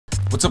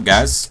What's up,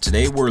 guys?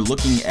 Today we're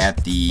looking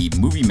at the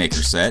Movie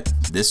Maker set.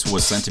 This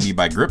was sent to me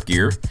by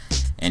GripGear,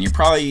 and you're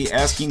probably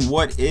asking,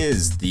 what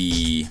is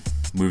the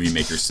Movie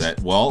Maker set?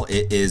 Well,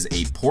 it is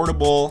a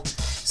portable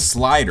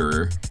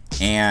slider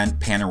and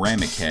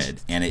panoramic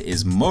head, and it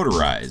is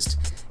motorized.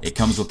 It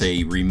comes with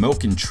a remote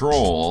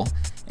control,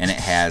 and it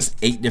has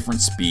 8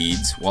 different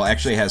speeds. Well,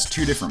 actually it has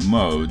 2 different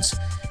modes,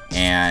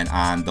 and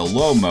on the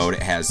low mode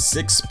it has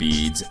 6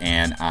 speeds,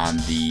 and on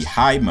the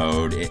high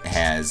mode it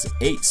has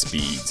 8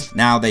 speeds.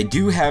 Now, they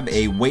do have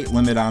a weight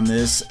limit on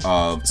this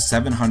of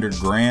 700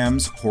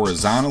 grams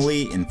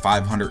horizontally and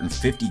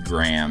 550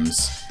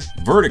 grams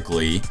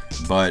vertically,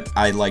 but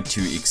I'd like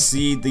to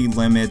exceed the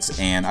limits,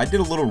 and I did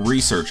a little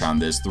research on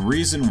this. The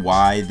reason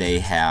why they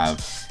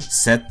have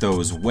set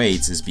those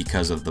weights is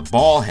because of the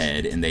ball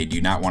head, and they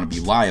do not want to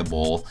be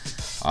liable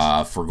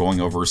for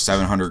going over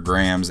 700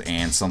 grams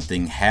and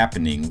something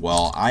happening.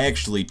 Well, I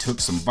actually took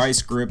some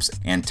vice grips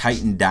and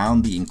tightened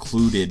down the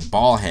included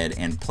ball head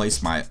and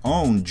placed my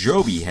own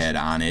Joby head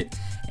on it,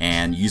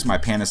 and used my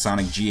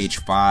Panasonic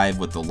GH5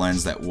 with the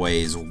lens that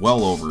weighs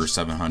well over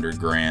 700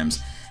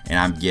 grams, and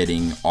I'm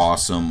getting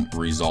awesome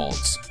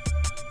results.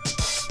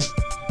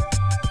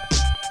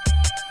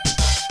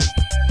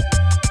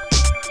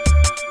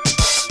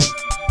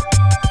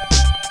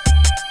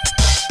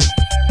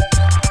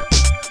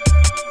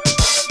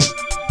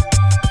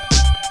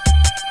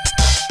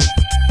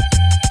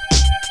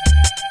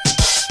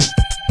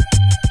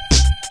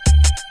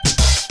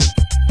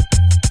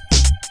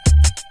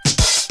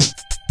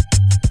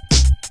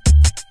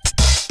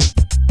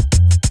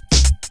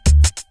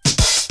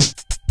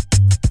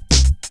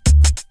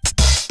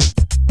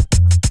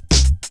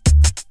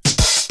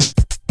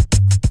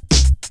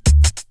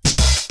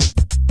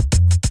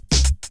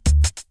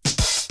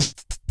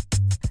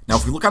 Now,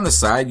 if we look on the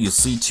side, you'll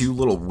see 2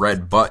 little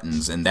red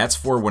buttons, and that's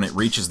for when it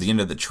reaches the end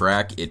of the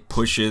track, it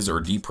pushes or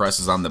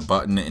depresses on the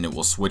button and it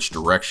will switch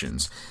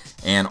directions.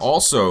 And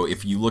also,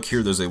 if you look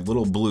here, there's a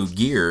little blue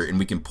gear, and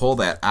we can pull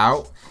that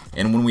out,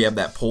 and when we have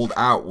that pulled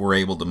out, we're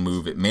able to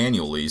move it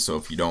manually. So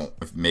if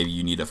maybe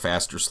you need a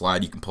faster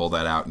slide, you can pull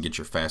that out and get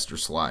your faster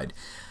slide.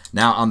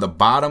 Now, on the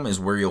bottom is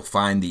where you'll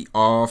find the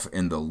off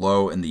and the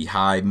low and the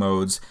high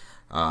modes.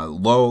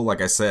 Low, like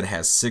I said,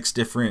 has 6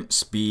 different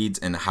speeds,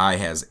 and high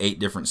has 8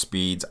 different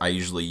speeds. I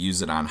usually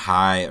use it on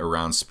high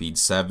around speed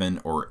 7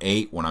 or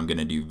 8 when I'm going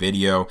to do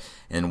video,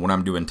 and when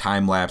I'm doing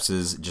time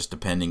lapses, just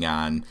depending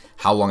on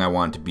how long I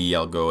want it to be,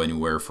 I'll go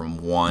anywhere from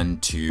 1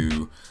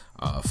 to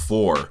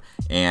 4.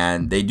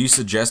 And they do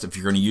suggest, if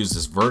you're going to use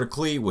this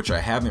vertically, which I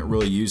haven't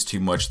really used too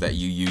much, that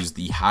you use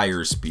the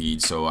higher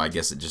speed, so I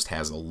guess it just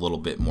has a little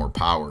bit more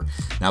power.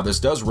 Now, this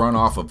does run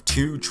off of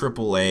 2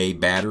 AAA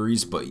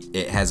batteries, but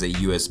it has a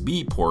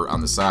USB port on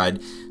the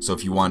side, so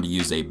if you wanted to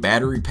use a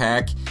battery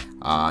pack,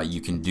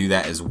 you can do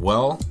that as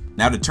well.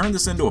 Now, to turn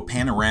this into a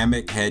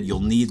panoramic head,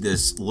 you'll need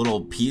this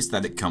little piece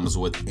that it comes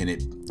with, and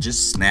it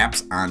just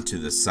snaps onto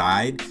the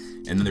side.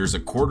 And then there's a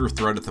quarter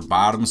thread at the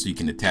bottom, so you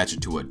can attach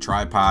it to a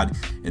tripod,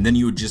 and then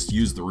you would just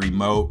use the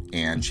remote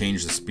and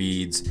change the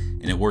speeds,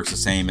 and it works the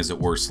same as it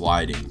were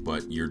sliding,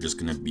 but you're just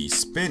going to be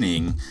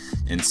spinning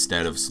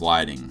instead of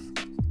sliding.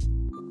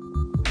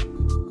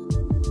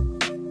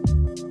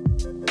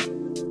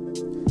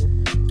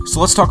 So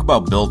let's talk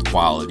about build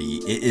quality.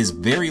 It is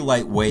very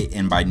lightweight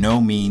and by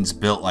no means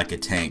built like a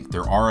tank.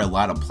 There are a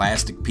lot of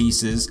plastic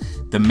pieces.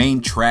 The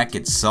main track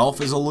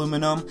itself is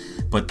aluminum,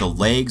 but the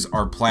legs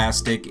are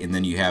plastic, and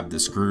then you have the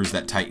screws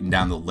that tighten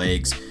down the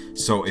legs.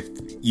 So if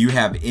you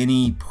have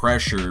any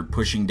pressure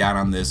pushing down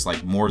on this,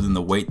 like more than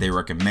the weight they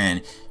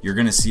recommend, you're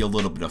going to see a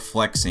little bit of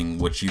flexing,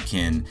 which you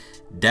can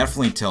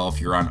definitely tell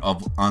if you're on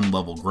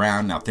unlevel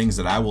ground. Now, things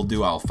that I will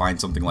do, I'll find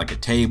something like a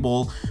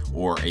table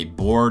or a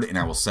board, and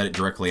I will set it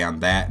directly on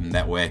that, and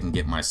that way I can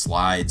get my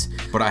slides.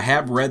 But I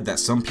have read that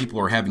some people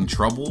are having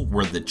trouble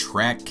where the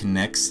track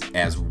connects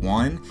as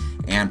one,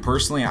 and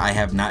personally I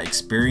have not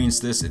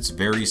experienced this. It's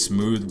very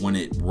smooth when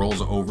it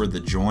rolls over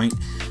the joint.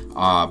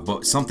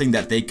 But something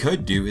that they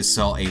could do is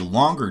sell a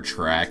longer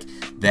track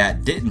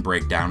that didn't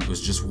break down. It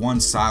was just one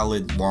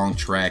solid long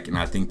track, and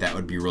I think that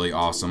would be really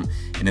awesome.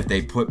 And if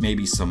they put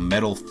maybe some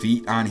metal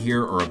feet on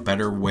here, or a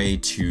better way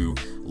to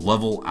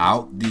level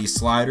out the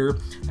slider,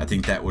 I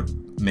think that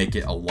would make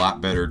it a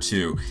lot better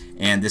too.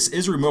 And this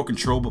is remote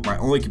control, but my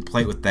only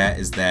complaint with that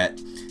is that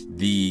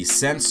the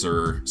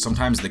sensor,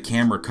 sometimes the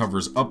camera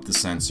covers up the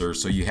sensor,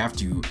 so you have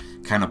to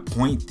kind of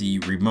point the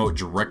remote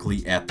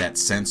directly at that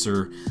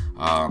sensor.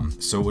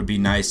 So it would be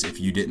nice if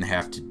you didn't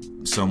have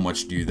to so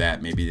much do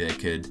that. Maybe they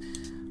could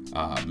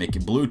make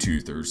it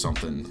Bluetooth or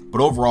something.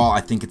 But overall,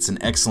 I think it's an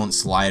excellent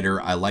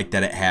slider. I like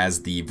that it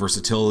has the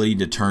versatility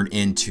to turn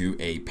into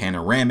a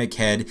panoramic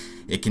head.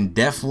 It can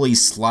definitely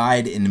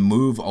slide and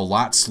move a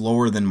lot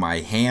slower than my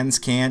hands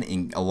can,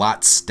 and a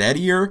lot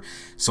steadier,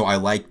 so I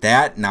like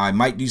that. Now, I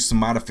might do some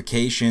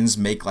modifications,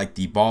 make like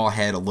the ball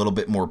head a little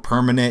bit more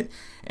permanent,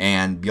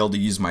 and be able to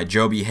use my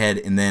Joby head,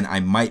 and then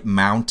I might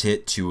mount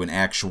it to an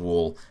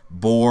actual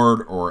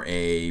board or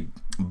a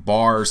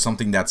bar,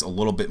 something that's a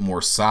little bit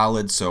more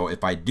solid. So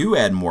if I do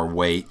add more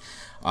weight,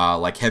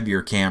 like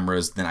heavier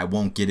cameras, then I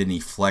won't get any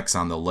flex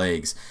on the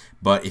legs.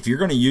 But if you're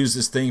going to use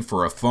this thing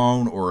for a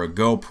phone or a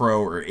GoPro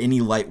or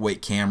any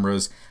lightweight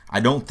cameras, I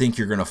don't think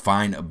you're going to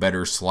find a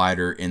better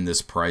slider in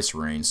this price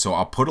range. So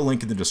I'll put a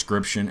link in the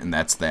description, and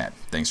that's that.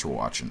 Thanks for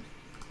watching.